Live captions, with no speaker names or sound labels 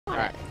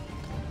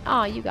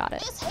Oh, you got it.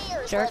 This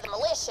here is Jerk. where the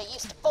militia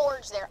used to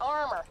forge their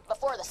armor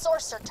before the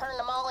sorcerer turned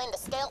them all into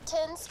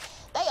skeletons.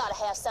 They ought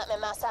to have something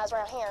in my size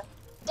around here.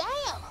 Damn!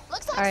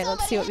 Looks like All right,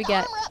 let's see what we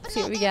get.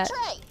 See what we get.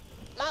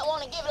 Might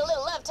want to give it a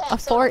little love tap. A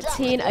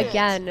 14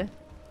 again.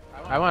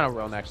 I want to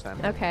roll next time.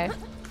 Okay.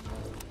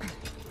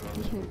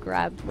 You can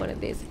grab one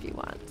of these if you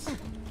want.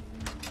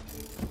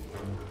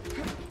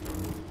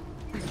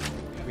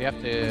 We have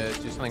to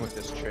do something with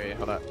this tree.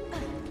 Hold up.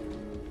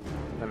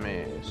 Let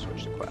me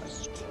switch the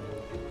quest.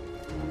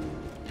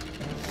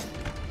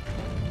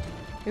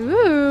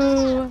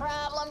 Ooh.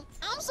 Problem.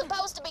 I'm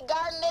supposed to be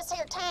guarding this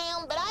here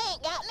town, but I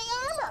ain't got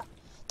any armor.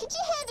 Could you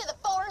head to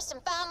the forest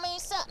and find me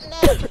something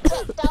that'll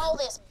protect all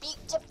this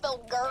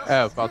beautiful girl?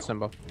 Oh, fault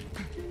symbol.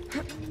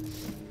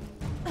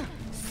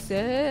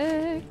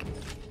 Sick.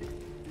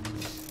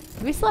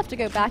 We still have to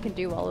go back and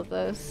do all of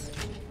those.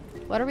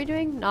 What are we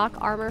doing? Knock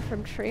armor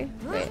from tree?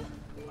 Wait.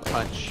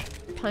 Punch.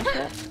 Punch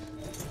it?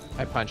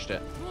 I punched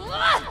it.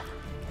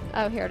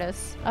 Oh, here it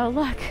is. Oh,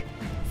 look.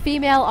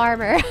 Female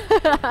armor.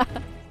 That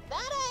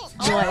ain't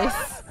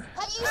Nice.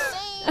 Have you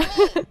seen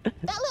me?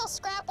 That little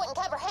scrap wouldn't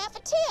cover half a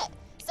tit.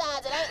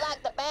 Besides, it ain't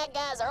like the bad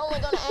guys are only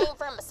gonna aim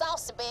from the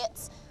salsa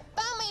bits.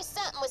 Find me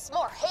something with some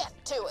more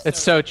heft to it. It's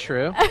so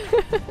true.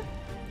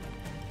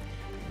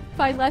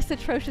 Find less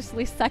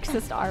atrociously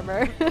sexist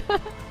armor.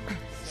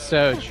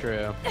 So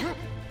true.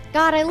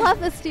 God, I love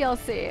this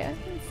DLC.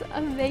 It's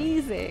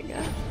amazing.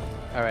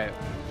 All right.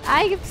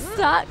 I'm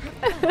stuck.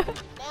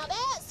 Now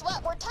that's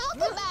what we're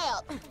talking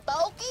about.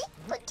 Bulky,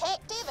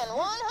 protective, and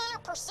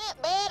 100%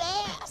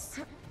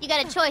 badass. You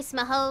got a choice,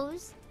 my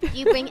hose. Do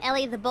you bring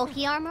Ellie the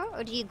bulky armor,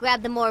 or do you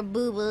grab the more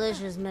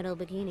boobalicious metal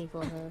bikini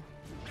for her?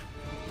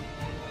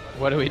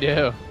 What do we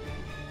do?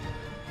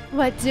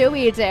 What do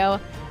we do?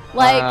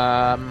 Like,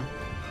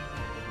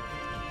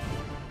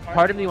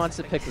 Part of me wants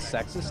to pick the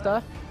sexist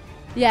stuff.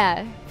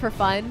 yeah, for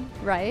fun,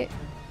 right?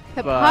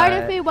 But But- part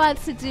of me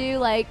wants to do,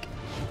 like,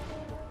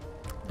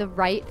 the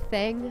right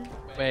thing.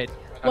 Wait.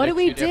 What do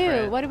we two do?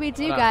 different- What do we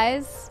do, Hold on.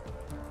 guys?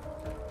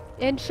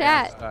 In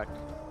chat, Stuck.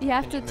 you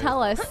have Can to you move?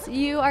 tell us.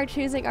 You are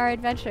choosing our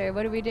adventure.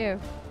 What do we do?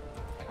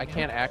 I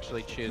can't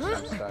actually choose.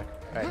 I'm stuck.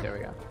 All right, there we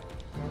go.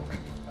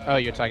 Oh,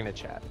 you're talking to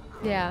chat.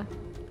 Yeah.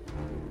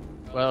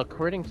 Well,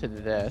 according to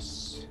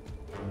this,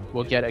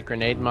 we'll get a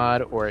grenade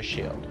mod or a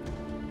shield.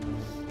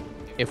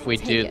 If we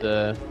Take do it.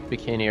 the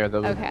bikini or the...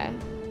 Okay.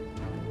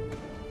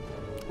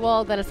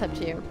 Well, then it's up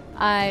to you.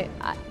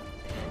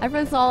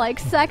 Everyone's all like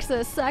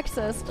sexist,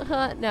 sexist.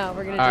 Huh? No,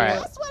 we're gonna do All right. it.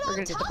 That's what We're I'm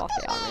gonna do the talking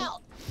bulky armor.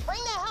 about. Bring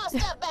that hot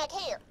stuff back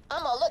here.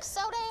 I'm gonna look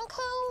so damn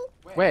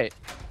cool. Wait,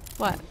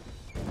 What?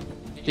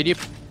 did you...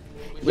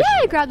 Yeah,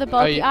 I grabbed the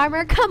bulky you-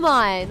 armor. Come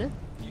on.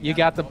 You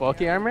got the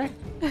bulky armor?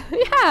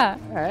 Yeah.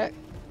 All right.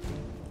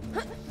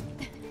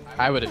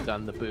 I would have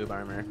done the boob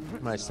armor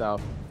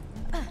myself.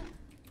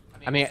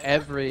 I mean,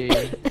 every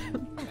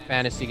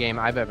fantasy game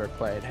I've ever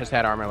played has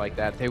had armor like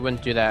that. They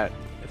wouldn't do that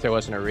if there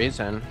wasn't a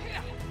reason.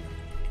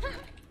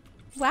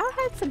 WoW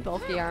had some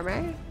bulky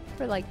armor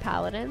for like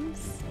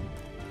paladins,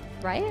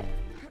 right?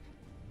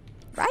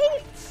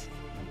 Right?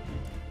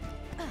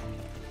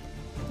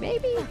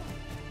 Maybe.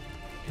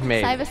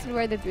 Maybe. Cybus would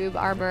wear the boob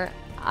armor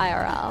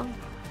IRL.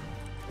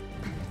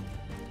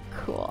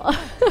 Cool.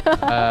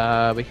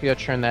 We could go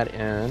turn that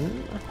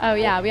in. Oh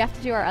yeah, we have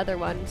to do our other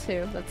one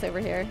too. That's over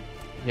here.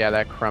 Yeah,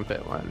 that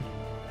crumpet one.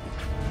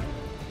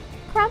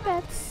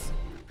 Crumpets.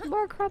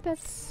 More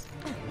crumpets.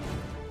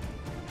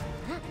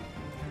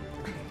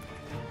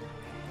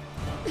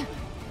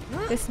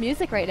 This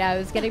music right now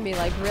is getting me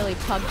like really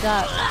pumped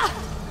up.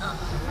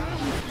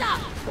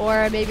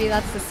 Or maybe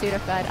that's the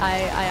Sudafed.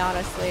 I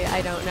honestly,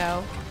 I don't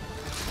know.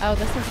 Oh,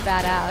 this is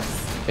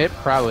badass. It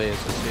probably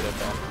is the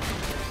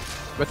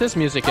Sudafed. But this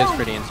music is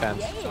pretty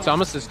intense. It's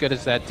almost as good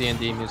as that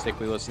D&D music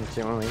we listened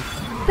to when we...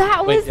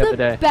 That Wait, was the other the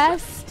day.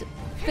 best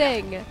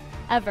thing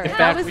ever. In That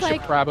fact, was we like,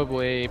 should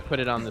probably put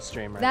it on the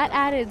stream right that now.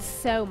 added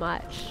so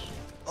much.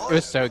 It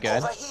was so good.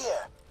 Over here.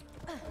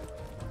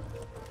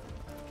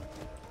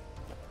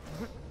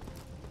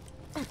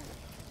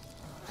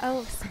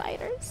 Oh,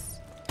 spiders.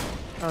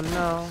 Oh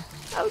no.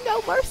 Oh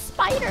no, more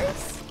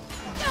spiders.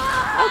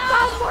 Oh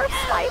god, more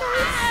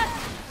spiders.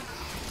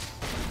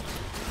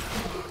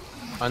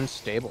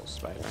 Unstable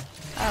spider.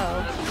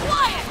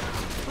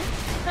 Oh.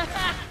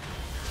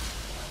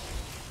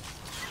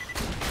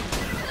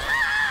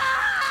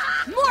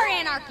 More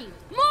anarchy!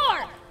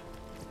 More!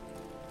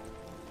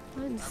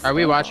 Are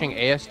we watching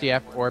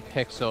ASDF or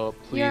Pixel?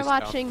 Please You're don't.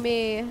 watching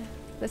me.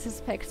 This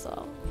is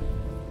Pixel.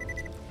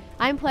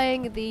 I'm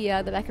playing the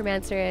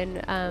Necromancer, and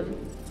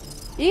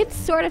you can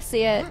sort of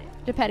see it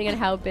depending on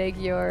how big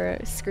your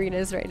screen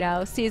is right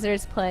now.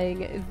 Caesar's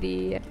playing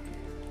the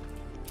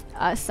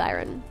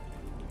Siren.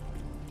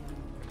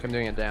 I'm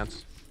doing a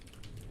dance.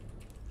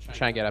 I'm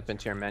trying to get up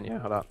into your menu.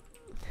 Hold up.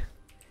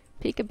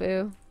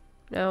 Peekaboo.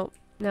 No,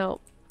 no,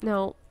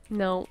 no,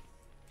 no,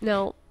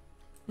 no,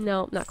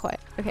 no, not quite.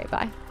 Okay,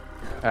 bye.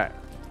 Alright.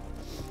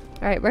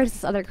 Alright, where's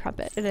this other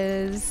crumpet? It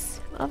is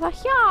over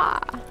here.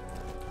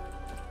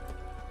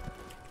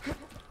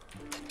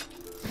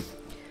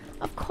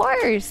 Of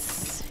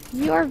course.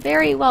 You are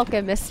very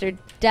welcome, Mr.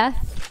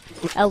 Death.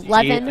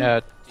 11.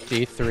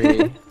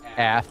 D3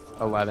 Ath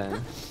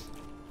 11.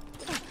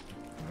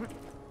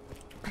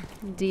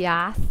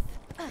 Diath.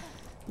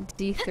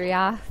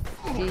 D3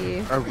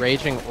 D. A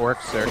raging orc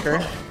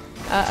zerker.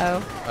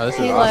 Uh-oh. Oh, this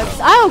is He awesome. looks.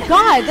 Oh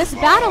god, this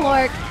battle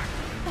orc.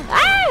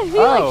 Ah, he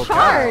Oh, like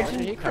charged God.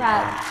 and He come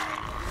crap.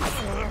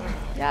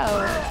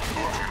 Yo.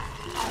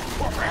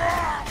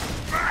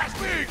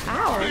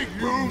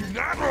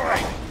 Ow.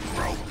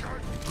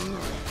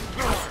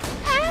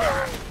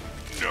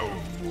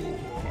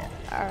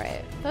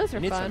 Alright, those You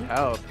are need fun. some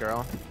health,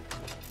 girl.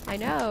 I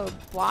know,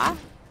 blah.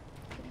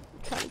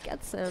 Trying to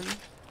get some.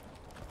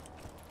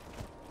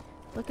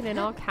 Looking in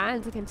all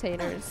kinds of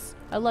containers.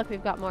 Oh look,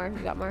 we've got more.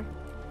 We've got more.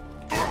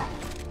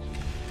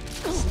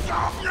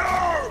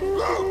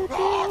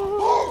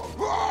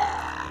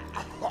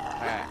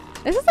 Alright.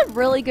 This is a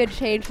really good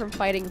change from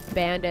fighting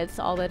bandits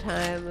all the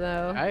time,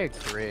 though. I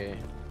agree.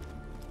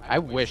 I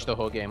wish the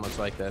whole game was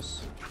like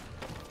this.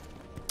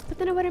 But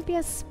then it wouldn't be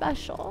as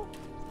special.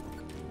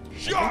 I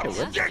think it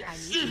would.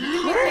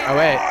 Oh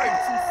wait,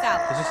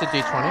 is this a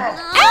D20?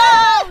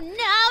 Oh, no,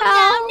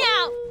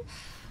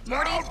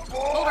 Morty,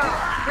 hold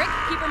her. Rick,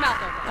 keep her mouth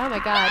open. Oh my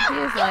god, he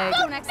is like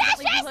Don't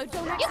accidentally reload.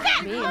 Don't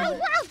accidentally mean.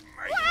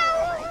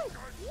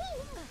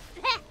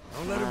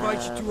 Don't let her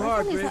bite you too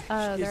hard, Rick.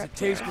 oh, She gets they're a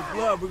taste of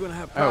blood, we're gonna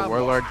have Oh, problems.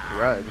 Warlord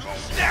Grudge.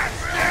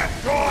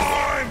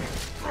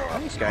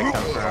 Where'd this guy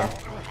come from?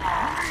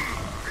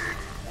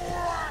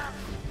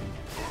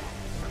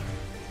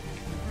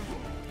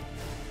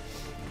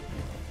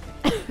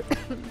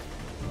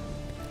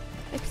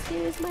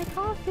 Excuse my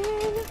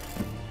coughing.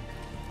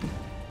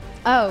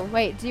 Oh,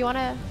 wait, do you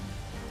wanna...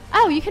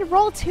 Oh, you can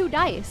roll 2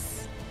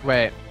 dice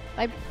Wait,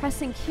 by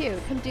pressing Q.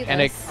 Come do this.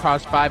 and it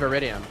costs 5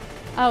 iridium.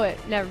 Oh,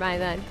 never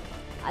mind then.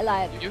 I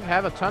lied. You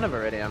have a ton of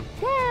iridium.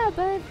 Yeah,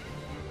 but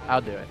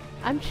I'll do it.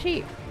 I'm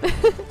cheap.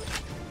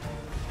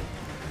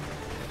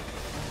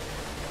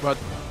 Well,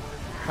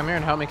 come here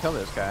and help me kill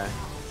this guy.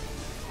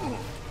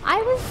 I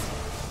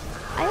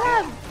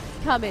am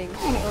coming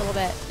a little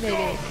bit,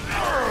 maybe.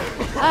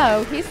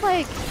 Oh, he's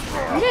like,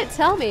 you didn't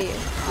tell me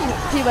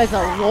he was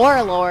a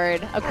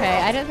warlord.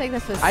 Okay, I didn't think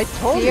this was I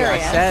told you, I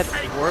serious.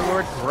 said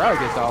Warlord Grug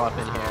is all up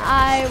in here.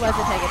 I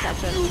wasn't paying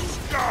attention.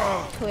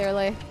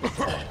 Clearly.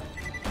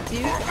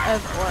 Duke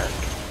of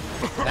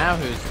Orc. Now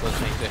who's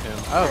listening to whom?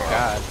 Oh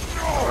god.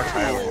 Orc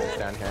Highlanders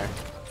down here.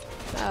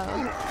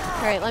 Oh.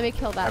 Alright, let me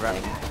kill that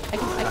Alright. thing. I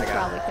can got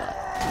probably kill it.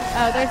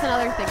 Oh, there's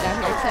another thing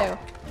down here too.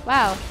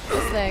 Wow,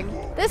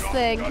 this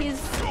thing,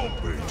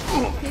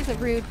 he's a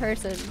rude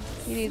person.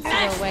 He needs to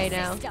go away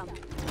now.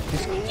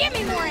 Give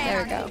me more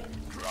There we go.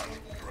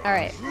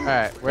 Alright,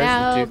 Alright, where's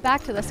now the dude?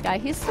 back to this guy.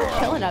 He's still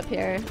chilling up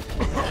here.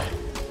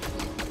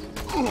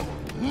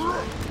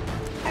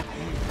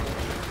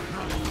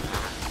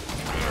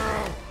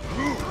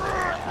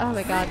 Oh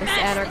my god, this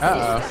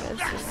anarchy is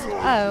just...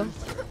 Oh.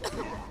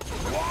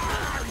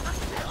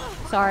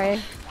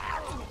 Sorry.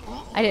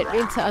 I didn't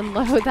mean to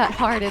unload that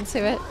hard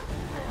into it.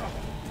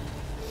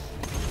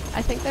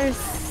 I think there's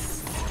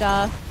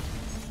stuff,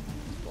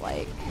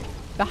 like,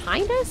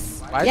 behind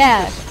us? Why is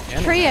Yeah, it just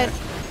standing tree there? it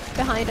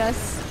behind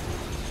us.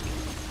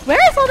 Where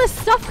is all this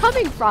stuff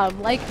coming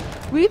from? Like,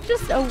 we've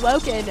just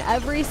awoken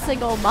every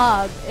single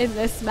mob in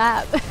this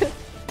map.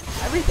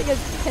 Everything is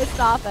pissed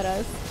off at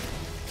us.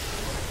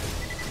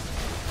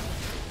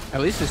 At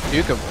least this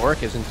Duke of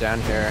Orc isn't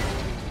down here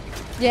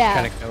Yeah.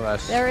 trying to kill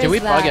us. There Did is we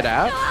bug that. it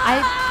out?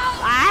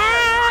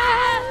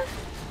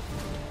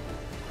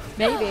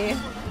 Maybe.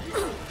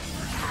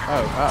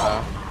 Oh,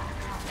 uh-oh.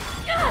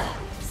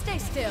 Stay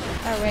still.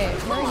 Oh wait,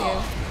 where are you?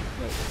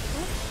 Wait,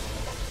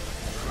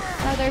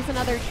 what? Oh, there's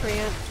another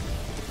treant.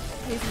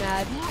 He's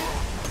mad.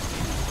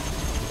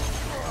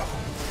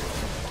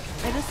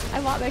 I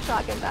want my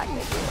shotgun back,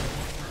 thank you.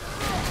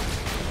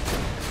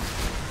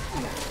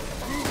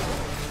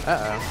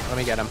 Uh-oh. Let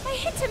me get him. My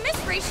hit to miss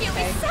ratio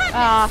Okay. is sadness.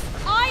 Ah.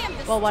 I am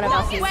the Well, one of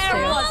us is strongest too.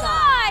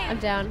 alive. I'm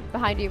down.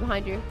 Behind you,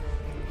 behind you.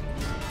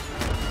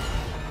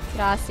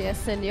 Gracias,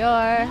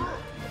 senor.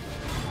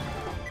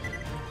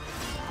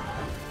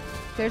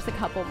 There's a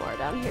couple more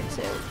down here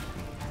too.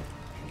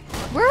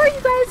 Where are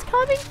you guys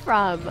coming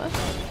from?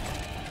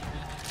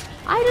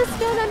 I just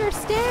don't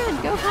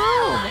understand. Go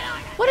home.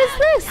 What is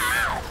this?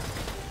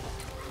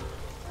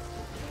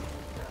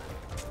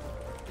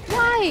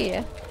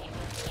 Why?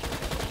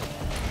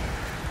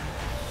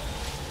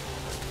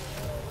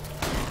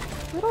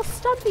 Little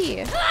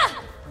Stumpy.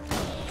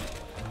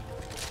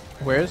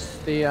 Where's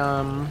the,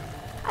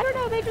 I don't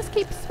know, they just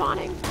keep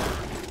spawning.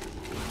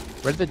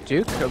 where'd the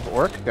Duke of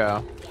Orc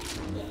go?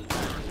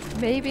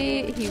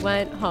 Maybe he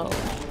went home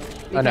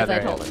because Oh, no, I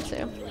there he told is.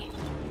 him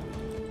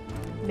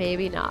to.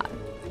 Maybe not.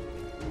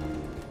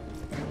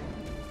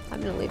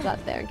 I'm gonna leave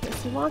that there in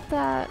case you want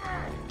that.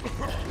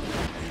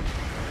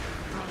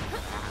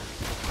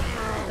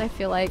 I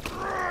feel like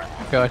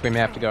I feel like we may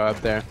have to go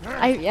up there.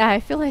 I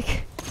feel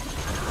like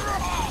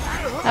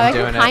oh, I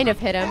doing can it. kind of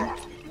hit him.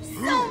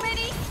 So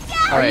many.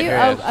 Oh, Are wait, you?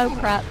 here he is. Oh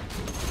crap!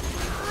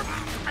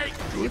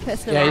 You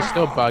pissed him Yeah, off. he's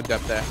still bugged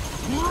up there.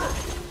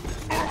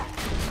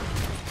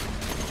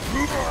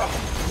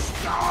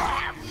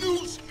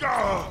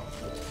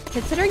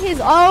 Considering he's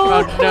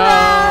oh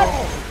crap!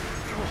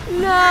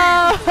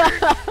 No.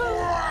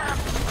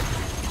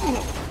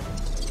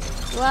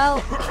 Well,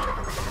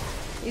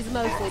 he's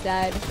mostly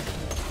dead.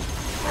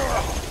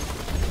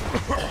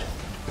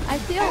 I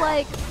feel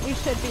like we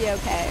should be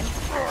okay.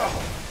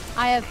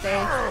 I have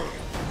faith.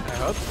 I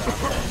hope so.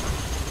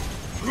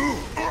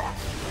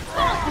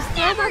 Just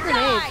throw more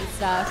grenades and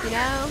stuff, you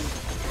know?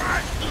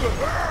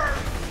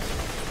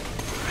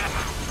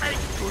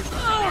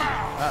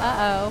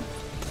 Uh-oh.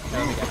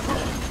 No, we got him.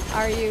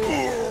 Are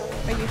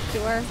you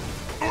sure?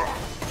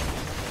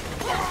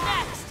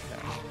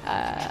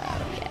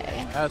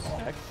 Okay. That's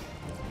sick.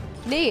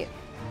 Neat.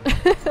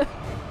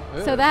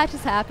 Ooh, So that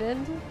just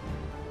happened.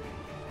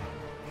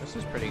 this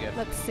is pretty good.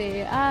 Let's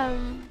see.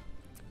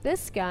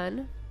 This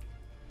gun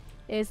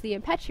is the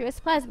Impetuous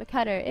Plasma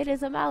Cutter. It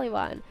is a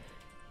Maliwan.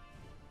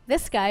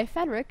 This guy,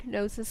 Fenric,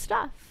 knows his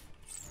stuff.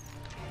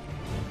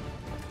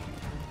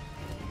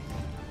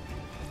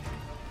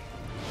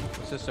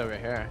 What's this over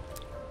here?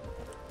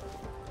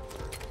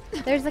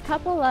 There's a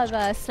couple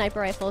of sniper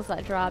rifles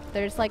that dropped.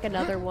 There's like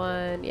another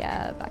one,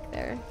 yeah, back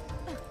there.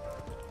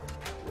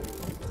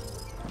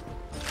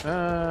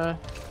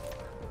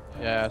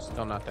 Yeah,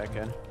 still not that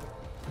good.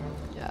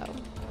 No.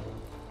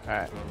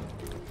 Alright.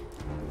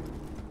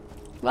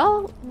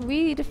 Well,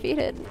 we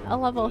defeated a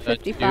level That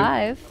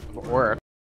 55. Work.